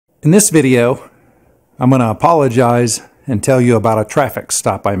In this video, I'm going to apologize and tell you about a traffic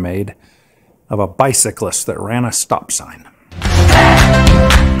stop I made of a bicyclist that ran a stop sign.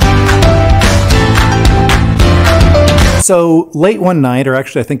 So late one night, or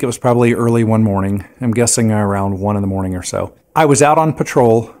actually I think it was probably early one morning, I'm guessing around 1 in the morning or so, I was out on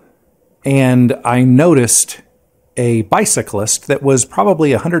patrol and I noticed a bicyclist that was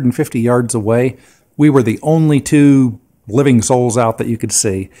probably 150 yards away. We were the only two living souls out that you could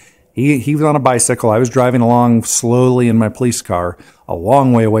see. He was on a bicycle. I was driving along slowly in my police car, a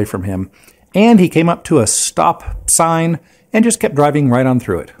long way away from him. And he came up to a stop sign and just kept driving right on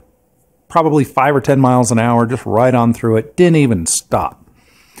through it. Probably 5 or 10 miles an hour, just right on through it. Didn't even stop.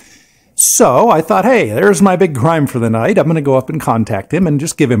 So I thought, hey, there's my big crime for the night. I'm going to go up and contact him and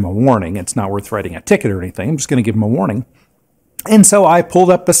just give him a warning. It's not worth writing a ticket or anything. I'm just going to give him a warning. And so I pulled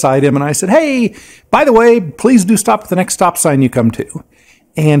up beside him and I said, hey, by the way, please do stop at the next stop sign you come to.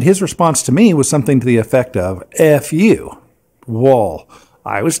 And his response to me was something to the effect of, F you. Well,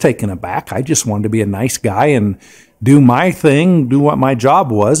 I was taken aback. I just wanted to be a nice guy and do my thing, do what my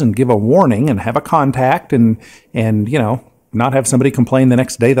job was, and give a warning and have a contact and you know, not have somebody complain the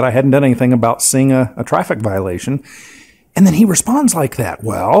next day that I hadn't done anything about seeing a traffic violation. And then he responds like that.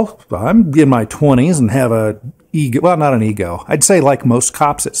 Well, I'm in my 20s and have a ego. Well, not an ego. I'd say like most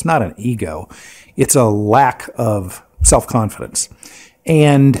cops, it's not an ego. It's a lack of self-confidence.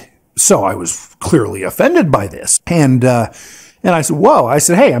 And so I was clearly offended by this. And I said, whoa. I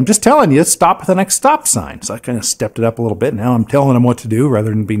said, hey, I'm just telling you, stop at the next stop sign. So I kind of stepped it up a little bit. Now I'm telling him what to do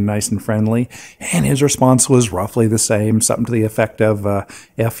rather than being nice and friendly. And his response was roughly the same, something to the effect of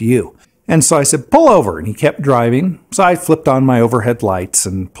F you. And so I said, pull over. And he kept driving. So I flipped on my overhead lights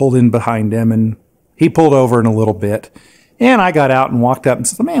and pulled in behind him. And he pulled over in a little bit. And I got out and walked up and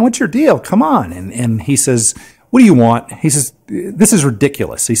said, man, what's your deal? Come on. And he says, what do you want? He says, this is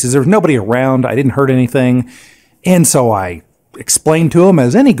ridiculous. He says, there's nobody around. I didn't hurt anything. And so I explained to him,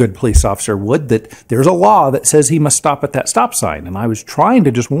 as any good police officer would, that there's a law that says he must stop at that stop sign. And I was trying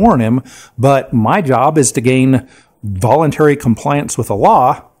to just warn him, but my job is to gain voluntary compliance with the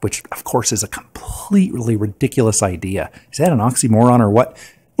law, which of course is a completely ridiculous idea. Is that an oxymoron or what?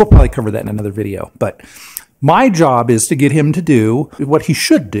 We'll probably cover that in another video. But my job is to get him to do what he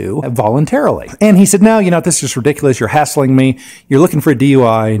should do voluntarily. And he said, no, you know, this is just ridiculous. You're hassling me. You're looking for a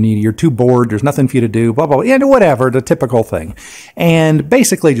DUI and you're too bored. There's nothing for you to do, blah, blah, blah. Yeah, whatever, the typical thing. And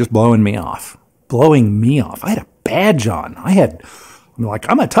basically just blowing me off. Blowing me off. I had a badge on.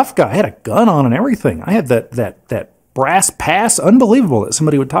 I'm a tough guy. I had a gun on and everything. I had that brass pass. Unbelievable that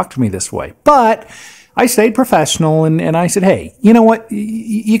somebody would talk to me this way. But I stayed professional and I said, hey, you know what?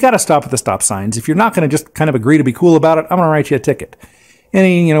 You got to stop at the stop signs. If you're not going to just kind of agree to be cool about it, I'm going to write you a ticket. And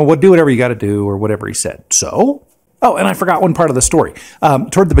he, you know, do whatever you got to do or whatever he said. So, oh, and I forgot one part of the story.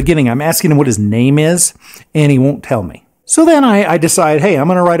 Toward the beginning, I'm asking him what his name is and he won't tell me. So then I decide, hey, I'm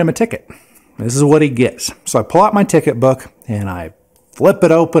going to write him a ticket. This is what he gets. So I pull out my ticket book and I flip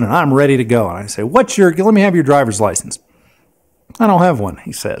it open and I'm ready to go. And I say, let me have your driver's license. I don't have one,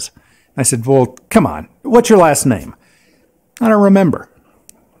 he says. I said, well, come on. What's your last name? I don't remember.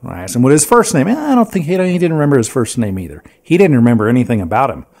 I asked him what his first name. I don't think he didn't remember his first name either. He didn't remember anything about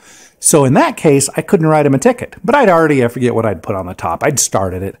him. So in that case, I couldn't write him a ticket. But I forget what I'd put on the top. I'd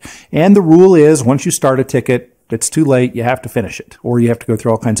started it. And the rule is, once you start a ticket, it's too late. You have to finish it. Or you have to go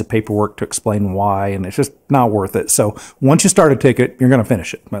through all kinds of paperwork to explain why. And it's just not worth it. So once you start a ticket, you're going to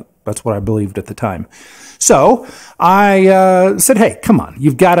finish it. But that's what I believed at the time. So I said, hey, come on.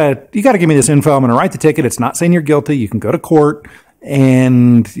 You got to give me this info. I'm going to write the ticket. It's not saying you're guilty. You can go to court.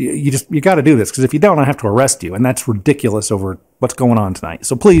 And you got to do this. Because if you don't, I have to arrest you. And that's ridiculous over what's going on tonight.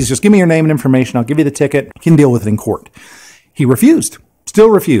 So please just give me your name and information. I'll give you the ticket. You can deal with it in court. He refused. Still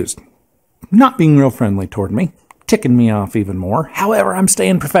refused. Not being real friendly toward me, ticking me off even more. However, I'm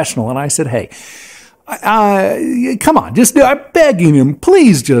staying professional, and I said, hey, come on, I'm begging him,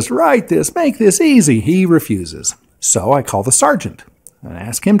 please just write this, make this easy. He refuses. So I call the sergeant and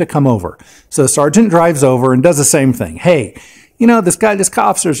ask him to come over. So the sergeant drives over and does the same thing. Hey, you know, this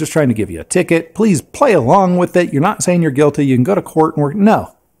officer is just trying to give you a ticket. Please play along with it. You're not saying you're guilty. You can go to court and work.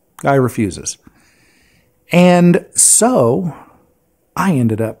 No, guy refuses. And so I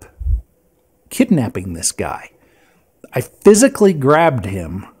ended up kidnapping this guy. I physically grabbed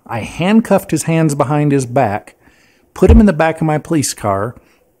him. I handcuffed his hands behind his back, put him in the back of my police car,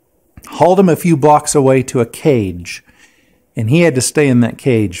 hauled him a few blocks away to a cage, and he had to stay in that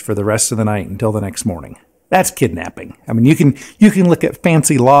cage for the rest of the night until the next morning. That's kidnapping. I mean, you can look at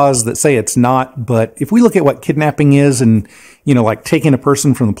fancy laws that say it's not, but if we look at what kidnapping is and, like taking a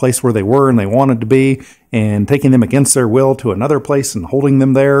person from the place where they were and they wanted to be and taking them against their will to another place and holding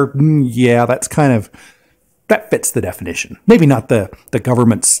them there, yeah, that fits the definition. Maybe not the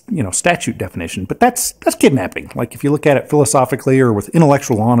government's, statute definition, but that's kidnapping. Like if you look at it philosophically or with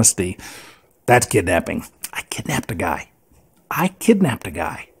intellectual honesty, that's kidnapping. I kidnapped a guy.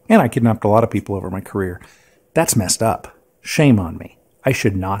 And I kidnapped a lot of people over my career. That's messed up. Shame on me. I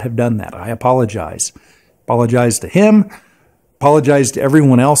should not have done that. I apologize. Apologize to him. Apologize to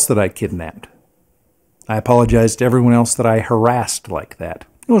everyone else that I kidnapped. I apologize to everyone else that I harassed like that.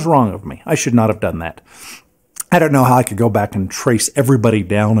 It was wrong of me. I should not have done that. I don't know how I could go back and trace everybody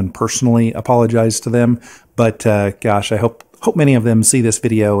down and personally apologize to them, but gosh, I hope many of them see this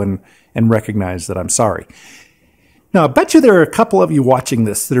video and recognize that I'm sorry. Now, I bet you there are a couple of you watching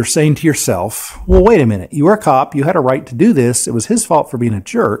this that are saying to yourself, well, wait a minute. You were a cop. You had a right to do this. It was his fault for being a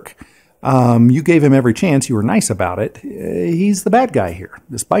jerk. You gave him every chance. You were nice about it. He's the bad guy here.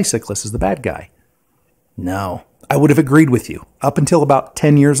 This bicyclist is the bad guy. No, I would have agreed with you. Up until about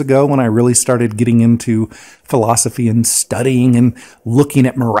 10 years ago when I really started getting into philosophy and studying and looking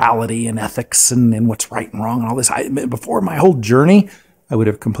at morality and ethics and what's right and wrong and all this, before my whole journey, I would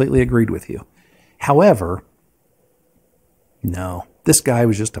have completely agreed with you. However, no, this guy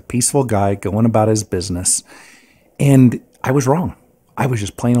was just a peaceful guy going about his business. And I was wrong. I was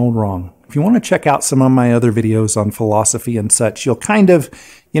just plain old wrong. If you want to check out some of my other videos on philosophy and such, you'll kind of,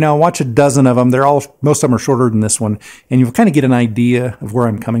 watch a dozen of them. Most of them are shorter than this one. And you'll kind of get an idea of where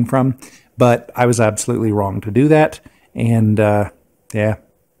I'm coming from. But I was absolutely wrong to do that. And yeah,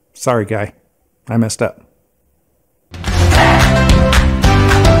 sorry, guy. I messed up.